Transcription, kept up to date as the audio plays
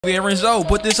Renzo,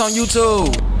 put this on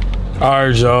YouTube.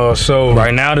 Alright, y'all, so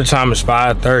right now the time is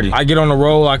 5:30. I get on the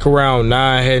road like around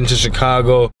 9 heading to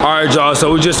Chicago. Alright, y'all,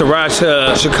 so we just arrived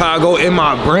to Chicago in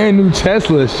my brand new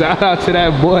Tesla. Shout out to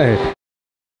that boy.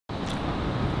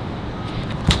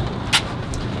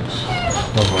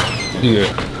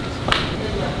 Yeah.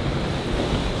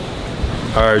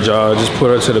 Alright, y'all, just put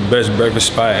her to the best breakfast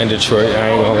spot in Detroit.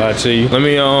 I ain't gonna lie to you. Let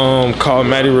me call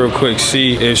Maddie real quick,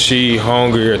 see if she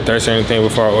hungry or thirsty or anything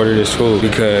before I order this food,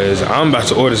 because I'm about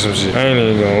to order some shit. I ain't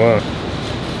even gonna lie.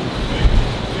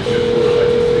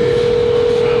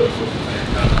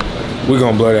 We're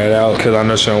gonna blur that out because I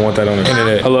know she don't want that on the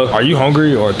internet. Hello, are you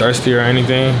hungry or thirsty or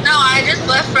anything? No, I just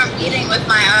left from eating with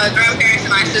my grandparents and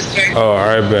my sister. Oh, all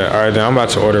right, bet. All right, then I'm about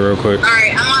to order real quick. All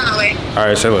right, I'm on the way. All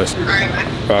right, say less. All right,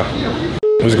 bye. Bye.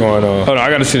 What's going on? Hold on, I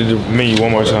gotta see the menu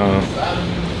one more time.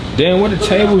 Damn, where the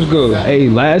tables go? Hey,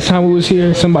 last time we was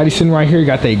here, somebody sitting right here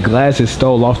got their glasses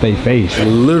stole off their face.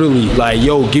 Literally, like,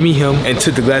 yo, give me him, and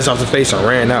took the glass off the face and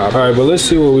ran out. All right, but let's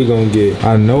see what we gonna get.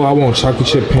 I know I want chocolate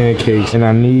chip pancakes, and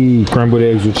I need scrambled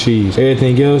eggs with cheese.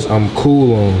 Everything else, I'm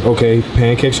cool on. Okay,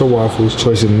 pancakes or waffles,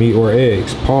 choice of meat or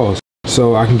eggs. Pause.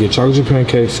 So I can get chocolate chip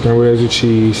pancakes, scrambled eggs with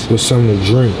cheese, with something to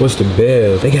drink. What's the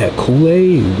best? They got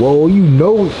Kool-Aid. Whoa, you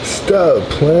know it. Stop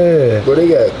playing. Bro, they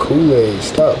got Kool-Aid.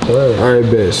 Stop playing. All right,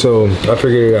 bet. So I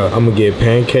figured it out. I'm gonna get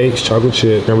pancakes, chocolate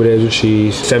chip, scrambled eggs with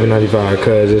cheese, $7.95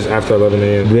 because it's after 11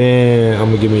 a.m. Then I'm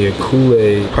gonna give me a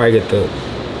Kool-Aid. Probably get the...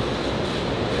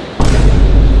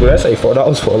 Well, that's like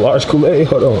 $4 for a large Kool-Aid.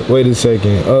 Hold on. Wait a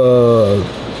second.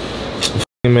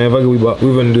 Man, fuck it, we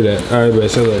gonna do that. All right,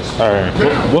 bet, say less. All right.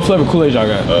 What flavor Kool-Aid y'all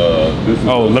got?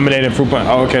 Oh, lemonade and fruit punch.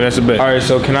 Oh, okay, that's a bet. All right,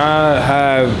 so can I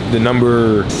have the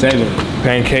number 7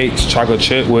 pancakes, chocolate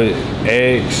chip with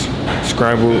eggs,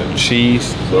 scrambled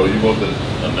cheese? So you want the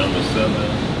number 7?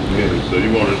 Yeah. So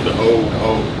you want the whole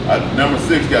number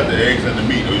 6 got the eggs and the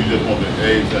meat, or you just want the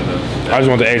eggs and the? I just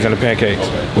want the eggs and the pancakes.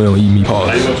 Okay. We don't eat meat. Pause.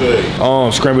 How you want your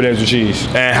eggs? Scrambled eggs with cheese.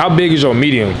 And how big is your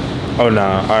medium? Oh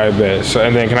nah, all right, bet. So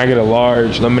and then can I get a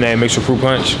large lemonade mixed with fruit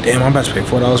punch? Damn, I'm about to pay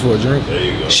 $4 for a drink. There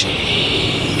you go.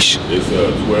 Sheesh. It's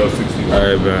 $12.60.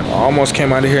 All right, bet. I almost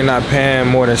came out of here not paying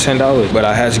more than $10, but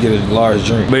I had to get a large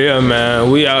drink. But yeah, man,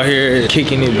 we out here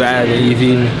kicking it bad,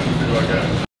 you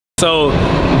So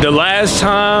the last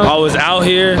time I was out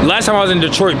here, last time I was in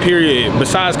Detroit, period,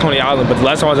 besides Coney Island, but the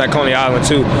last time I was at Coney Island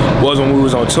too, was when we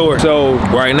was on tour. So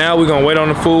right now we're gonna wait on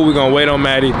the food, we're gonna wait on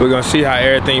Maddie, we're gonna see how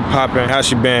everything popping, how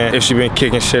she been, if she been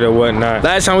kicking shit or whatnot.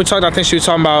 Last time we talked, I think she was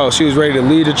talking about she was ready to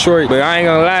leave Detroit, but I ain't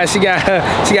gonna lie, she got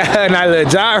her nice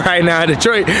little job right now in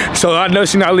Detroit, so I know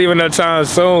she not leaving no time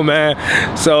soon, man.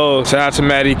 So shout out to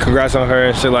Maddie, congrats on her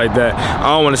and shit like that. I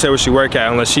don't wanna say where she work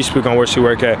at unless she speak on where she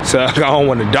work at, so I don't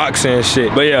wanna dox and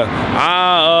shit. But yeah,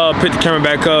 I'll pick the camera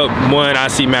back up when I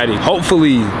see Maddie.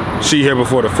 Hopefully she here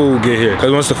before the food get here. Cause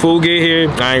once the food get here,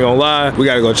 I ain't gonna lie, we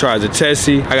gotta go try the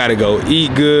Tessie. I gotta go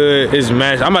eat good. It's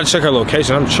mad. I'm about to check her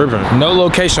location. I'm tripping. No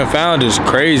location found is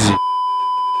crazy.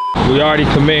 We already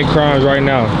committing crimes right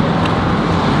now.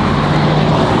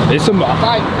 It's some.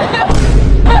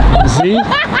 See?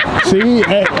 See?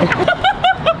 Hey.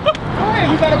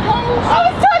 You gotta pose. I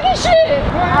was talking shit.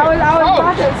 I was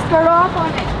about to skirt off on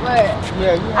it, but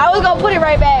I was gonna put it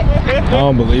right back. I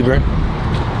don't believe her.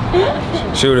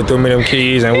 She would have threw me them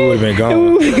keys and we would have been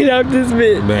gone. Get out this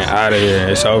bitch. Been out of here.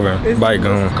 It's over. Bike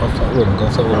gone. Go fuck with him. Go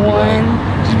fuck with him.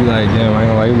 Just be like, damn, I ain't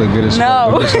gonna lie, you look good as fuck.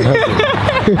 No.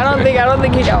 I don't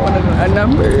think he got a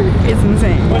number. It's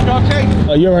insane. What's y'all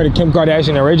take? You ever heard of Kim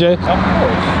Kardashian and Ray J? Of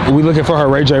course. We looking for her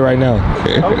Ray J right now.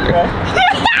 Okay.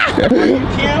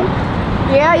 Kim?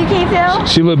 Yeah, you can't tell?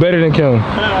 She look better than Kim.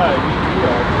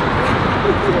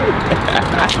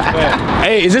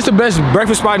 Hey, is this the best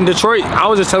breakfast spot in Detroit? I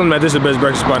was just telling them that this is the best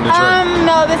breakfast spot in Detroit.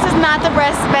 No, this is not the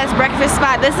best breakfast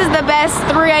spot. This is the best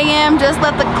 3 a.m. Just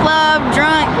let the club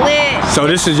drunk lit. So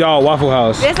this is y'all Waffle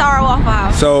House. This our Waffle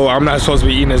House. So I'm not supposed to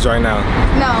be eating this right now.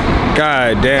 No.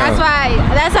 God damn.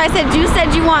 That's why I said you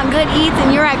said you want good eats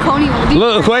and you're at Coney.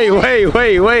 Look,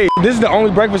 wait. This is the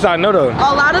only breakfast I know though.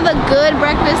 A lot of the good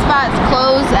breakfast spots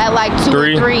close at like 2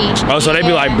 or 3. Oh, so they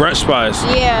be like brunch spots.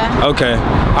 Yeah. Okay.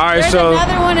 All right, There's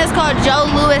another one that's called Joe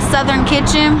Louis Southern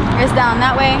Kitchen. It's down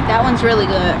that way. That one's really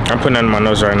good. I'm putting that in my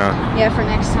notes right now. Yeah, for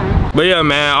next time. But yeah,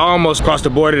 man, I almost crossed the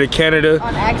border to Canada.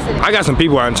 On accident. I got some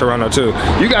people out in Toronto too.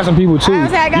 You got some people too.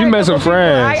 You met some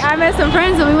friends. I met some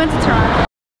friends when we went to Toronto.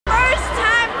 First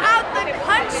time out the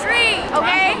country,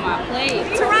 okay?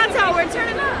 Toronto, we're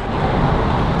turning up.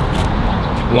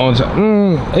 Long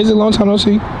time. Is it a long time no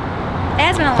see?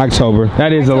 It's been a long October.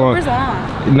 That is October's a long.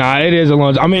 long. Nah, it is a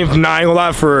long time. I mean, nah, I ain't gonna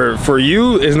lie, for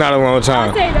you, it's not a long time.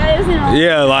 I'll say that isn't long.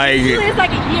 Yeah, like. Usually it's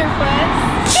like a year for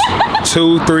us.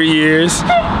 2-3 years.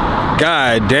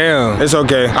 God damn. It's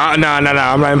okay. Nah. I'm not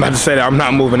even about to say that. I'm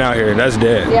not moving out here. That's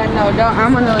dead. Yeah, no, don't.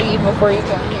 I'm gonna leave before you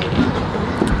come here.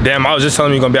 Damn, I was just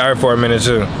telling you you're gonna be out here for a minute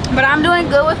too. But I'm doing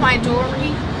good with my jewelry.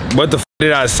 What the f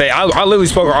did I say? I literally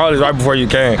spoke on all this right before you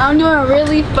came. I'm doing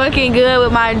really fucking good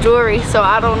with my jewelry, so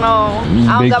I don't know.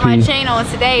 I don't got my chain on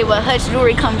today, but Hutch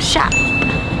Jewelry come shop.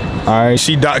 Alright,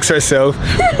 she docks herself.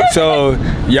 So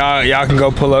y'all can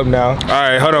go pull up now.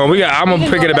 Alright, hold on. I'm gonna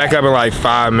pick it back up in like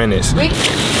 5 minutes.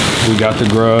 We got the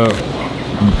grub.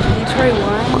 Detroit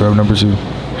what? Grub number 2.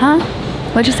 Huh?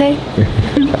 What'd you say?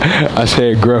 I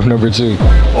said grub number 2.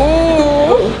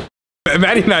 Oh!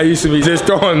 Maddie not used to me just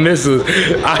throwing missiles.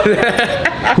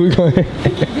 We're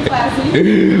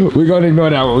gonna ignore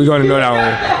that one. We're gonna ignore that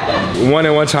one. One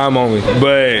and one time only.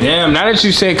 But damn, now that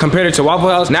you said compared it to Waffle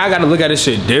House, now I gotta look at this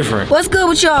shit different. What's good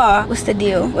with y'all? What's the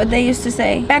deal? What they used to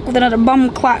say? Back with another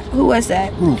bum clock. Who was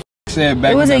that? Who said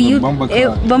back it was with a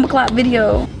bumper clock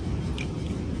video.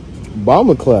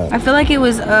 Bomber clap. I feel like it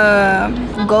was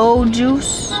Gold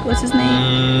Juice. What's his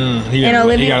name? He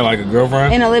got like a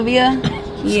girlfriend? And Olivia.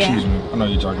 Yeah. Excuse me. I know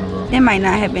you're talking about. It might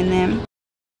not have been them.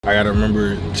 I gotta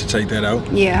remember to take that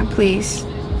out. Yeah, please.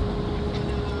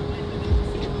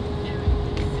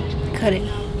 Cut it.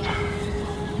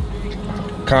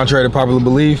 Contrary to popular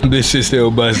belief, this shit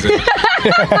still busted.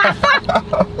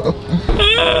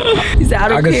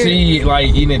 I can see like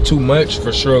eating it too much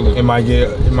for sure. It might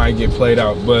get played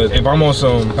out. But if I'm on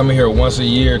some coming here once a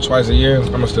year, twice a year,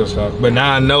 I'ma still stop. But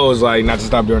now I know it's like not to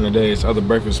stop during the day. It's other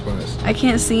breakfast spots. I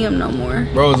can't see him no more.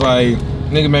 Bro, it's like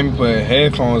nigga made me put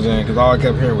headphones in because all I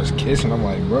kept hearing was kissing. I'm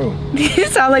like, bro. It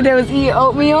sounded like they was eating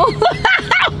oatmeal.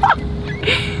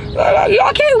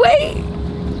 Y'all can't wait.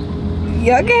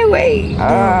 Y'all can't wait.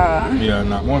 Yeah,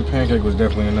 not one pancake was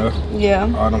definitely enough.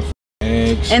 Yeah. All them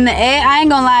eggs. And the egg, I ain't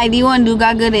gonna lie, D1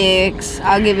 got good eggs.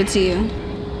 I'll give it to you.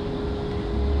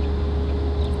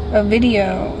 A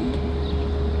video.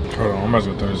 Hold on, I'm about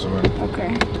to throw this away.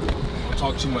 Okay.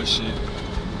 Talk too much shit.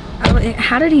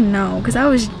 How did he know? Because I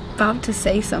was about to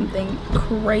say something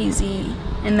crazy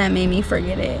and that made me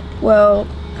forget it. Well,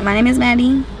 my name is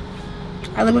Maddie.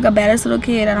 I look like a badass little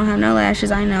kid. I don't have no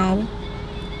lashes, I know.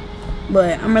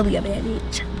 But I'm really a bad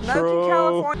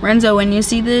bitch. Renzo, when you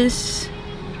see this,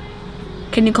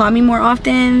 can you call me more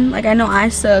often? Like, I know I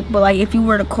suck, but like if you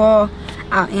were to call,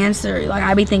 I'll answer. Like,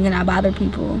 I be thinking I bother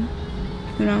people,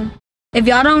 you know? If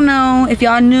y'all don't know, if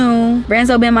y'all knew,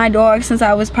 Renzo been my dog since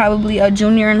I was probably a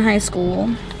junior in high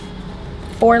school.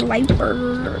 4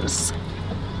 lifers.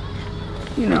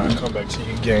 You know. Come back to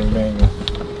you, gangbang.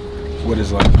 What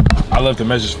is like? I left a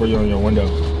message for you on your window.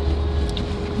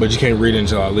 But you can't read it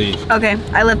until I leave. Okay,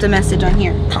 I left a message on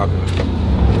here. Copy.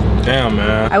 Damn,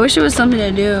 man. I wish it was something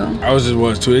to do. I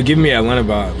was too. It gave me Atlanta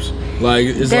vibes. Like,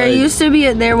 it's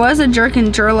there was a jerk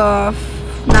and Jerloff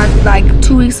not like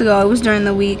 2 weeks ago. It was during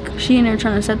the week. She in there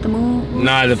trying to set the mood.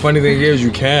 Nah, the funny thing is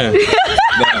you can.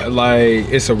 Like,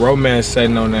 it's a romance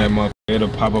setting on that motherfucker. It'll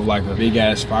pop up like a big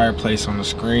ass fireplace on the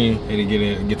screen.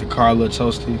 It'll get the car a little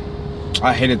toasty.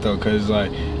 I hate it though, cause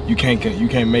like you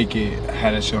can't make it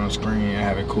have that shit on the screen and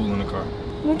have it cool in the car.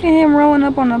 Look at him rolling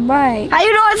up on the bike. How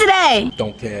you doing today?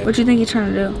 Don't care. What you think you're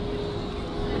trying to do?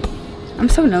 I'm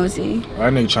so nosy.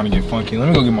 That nigga trying to get funky. Let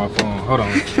me go get my phone. Hold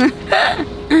on.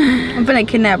 I'm finna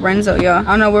kidnap Renzo, y'all. I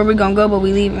don't know where we're gonna go, but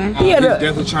we leaving. He's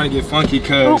definitely trying to get funky,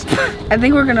 cause I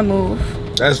think we're gonna move.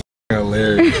 That's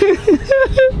hilarious.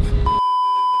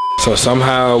 So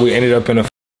somehow we ended up in a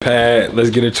pad. Let's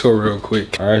get into it real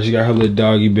quick. All right, she got her little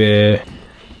doggy bed.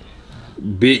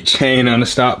 Big chain on the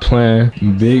stop plan.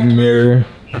 Big mirror.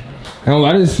 I don't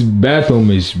lie, this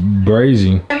bathroom is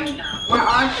brazy. My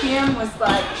Aunt Kim was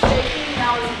like shaking,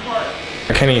 I was important.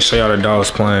 I can't even show y'all the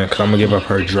dog's plan because I'm gonna give up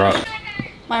her drop.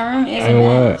 My room is And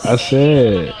what? I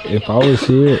said, if I was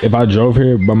here, if I drove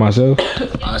here by myself,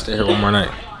 I'd stay here one more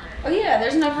night. Oh yeah,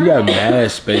 there's no room. You got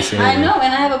mad space in here. I know,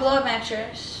 and I have a blow-up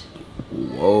mattress.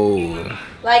 Whoa.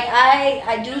 Like,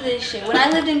 I do this shit. When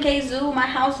I lived in KZoo, my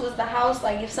house was the house.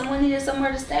 Like, if someone needed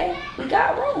somewhere to stay, we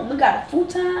got room. We got a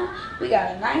futon. We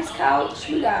got a nice couch.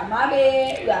 We got my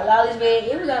bed. We got Lolly's bed.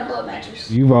 And we got a blow-up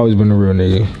mattress. You've always been a real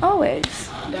nigga. Always.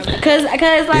 Cause like.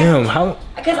 Damn, how?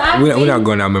 Cause we're not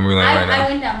going down memory lane right now. I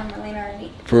went down memory lane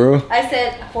already. For real? I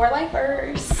said 4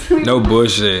 lifers. No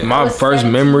bullshit. My first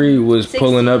memory was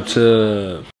pulling up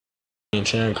to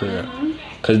Sharon crib.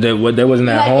 Cause there wasn't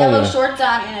that home. Yellow shorts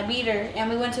on and a beater, and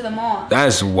we went to the mall.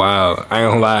 That's wild. I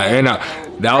ain't gonna lie. And that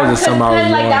was the summer I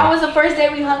was like, that was the first day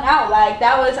we hung out. Like,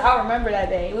 that was, I remember that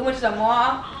day. We went to the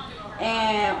mall,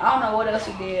 and I don't know what else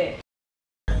we did.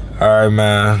 All right,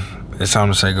 man. It's time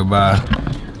to say goodbye.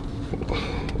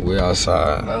 We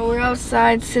outside. Bro, we're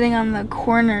outside sitting on the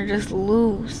corner just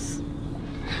loose.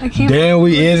 I can't. Damn,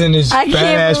 we is in this I fat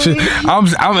can't ass shit.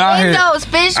 believe- I'm out here.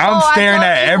 I'm staring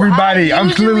at everybody. I'm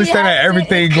literally staring at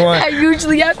everything going. I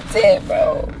usually have 10,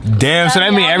 bro. Damn, so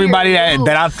that mean everybody that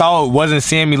I thought wasn't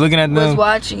seeing me looking at Was them.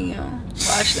 watching you.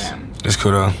 Watch them. It's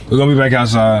cool though. We're gonna be back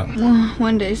outside.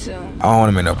 One day soon. I don't want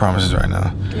to make no promises right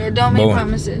now. Yeah, don't make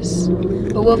promises.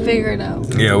 But we'll figure it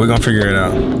out. Yeah, we're gonna figure it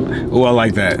out. Oh, I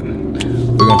like that.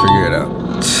 We're gonna figure it out.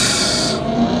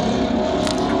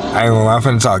 I ain't gonna lie, I'm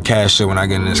finna talk cash shit when I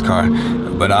get in this car.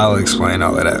 But I'll explain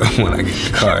all of that when I get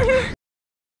in the car.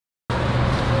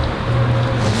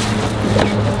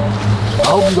 I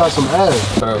hope you got some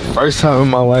ass. For the first time in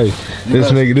my life,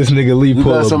 this nigga Lee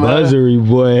pull a buzzery,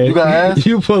 boy. You got ass?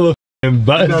 You pull a f***ing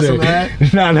buzzer.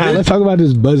 Nah, let's talk about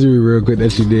this buzzery real quick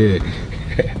that you did.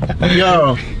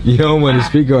 Yo. You don't want to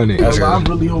speak on it. Yo, I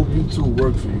really hope YouTube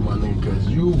work for you, my nigga, because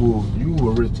you will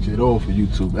risk it all for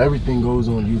YouTube. Everything goes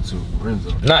on YouTube,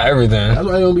 Renzo. Not everything. That's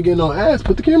why you don't be getting no ass.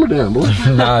 Put the camera down, boy.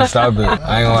 Nah, stop it. I ain't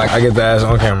gonna lie, I get the ass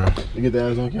on camera. You get the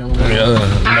ass on camera? Yeah,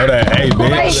 know that. Hey,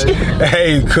 bitch.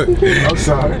 Hey, cook. I'm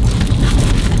sorry.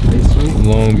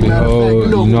 Lo and behold,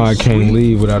 you know I can't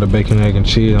leave without a bacon, egg, and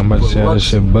cheese. I'm about to say this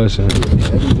shit busting.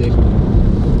 Every day.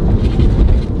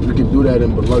 You can do that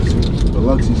in Biloxi.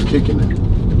 Biloxi's kicking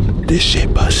it. This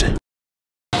shit busting.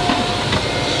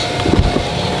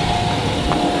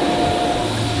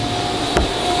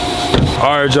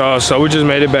 Alright y'all, so we just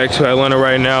made it back to Atlanta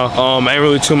right now. Ain't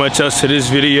really too much else to this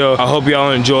video. I hope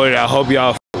y'all enjoyed it. I hope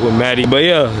y'all with Maddie. But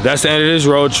yeah, that's the end of this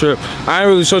road trip. I ain't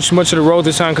really showed too much of the road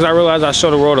this time because I realized I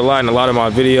show the road a lot in a lot of my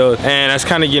videos, and that's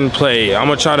kind of getting played. I'm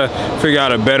gonna try to figure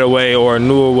out a better way or a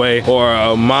newer way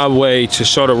or my way to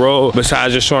show the road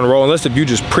besides just showing the road, unless the view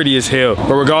just pretty as hell.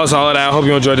 But regardless of all of that, I hope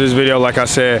you enjoyed this video like I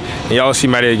said, and y'all see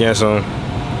Maddie again soon.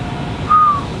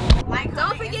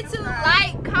 Don't forget to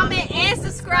like, comment, and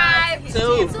subscribe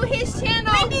to his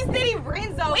channel,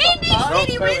 windycityrenzo.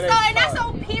 Windycityrenzo, and that's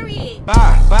on period.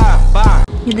 Bye.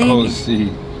 You think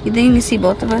you can see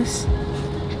both of us?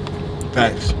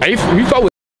 Facts. Hey, you fuck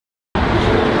with.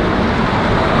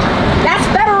 That's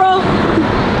federal.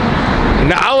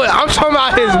 Nah, I'm talking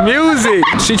about his music.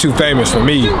 She too famous for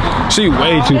me. She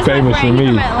way too famous for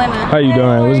me. How you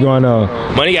doing? What's going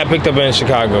on? Money got picked up in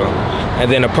Chicago,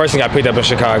 and then a person got picked up in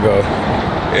Chicago.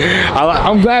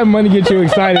 I'm glad money gets you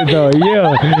excited though.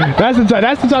 Yeah, that's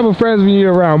the type of friends we need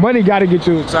around. Money got to get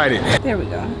you excited. There we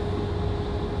go.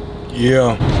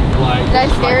 Yeah. Did I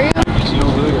scare you?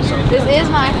 This is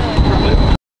my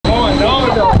hood.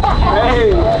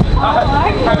 Hey.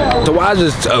 So why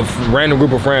just a random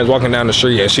group of friends walking down the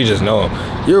street and she just know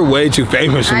him? You're way too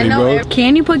famous for me, bro.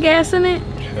 Can you put gas in it?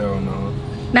 Hell no.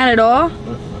 Not at all?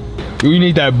 You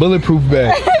need that bulletproof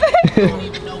bag.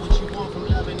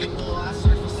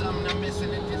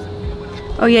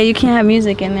 Oh yeah, you can't have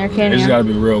music in there, can you? It's gotta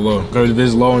be real low. Cause if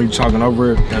it's low and you talking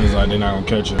over it, then it's like they're not gonna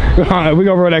catch it. Alright, we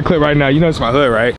gonna roll that clip right now. You know it's my hood, right?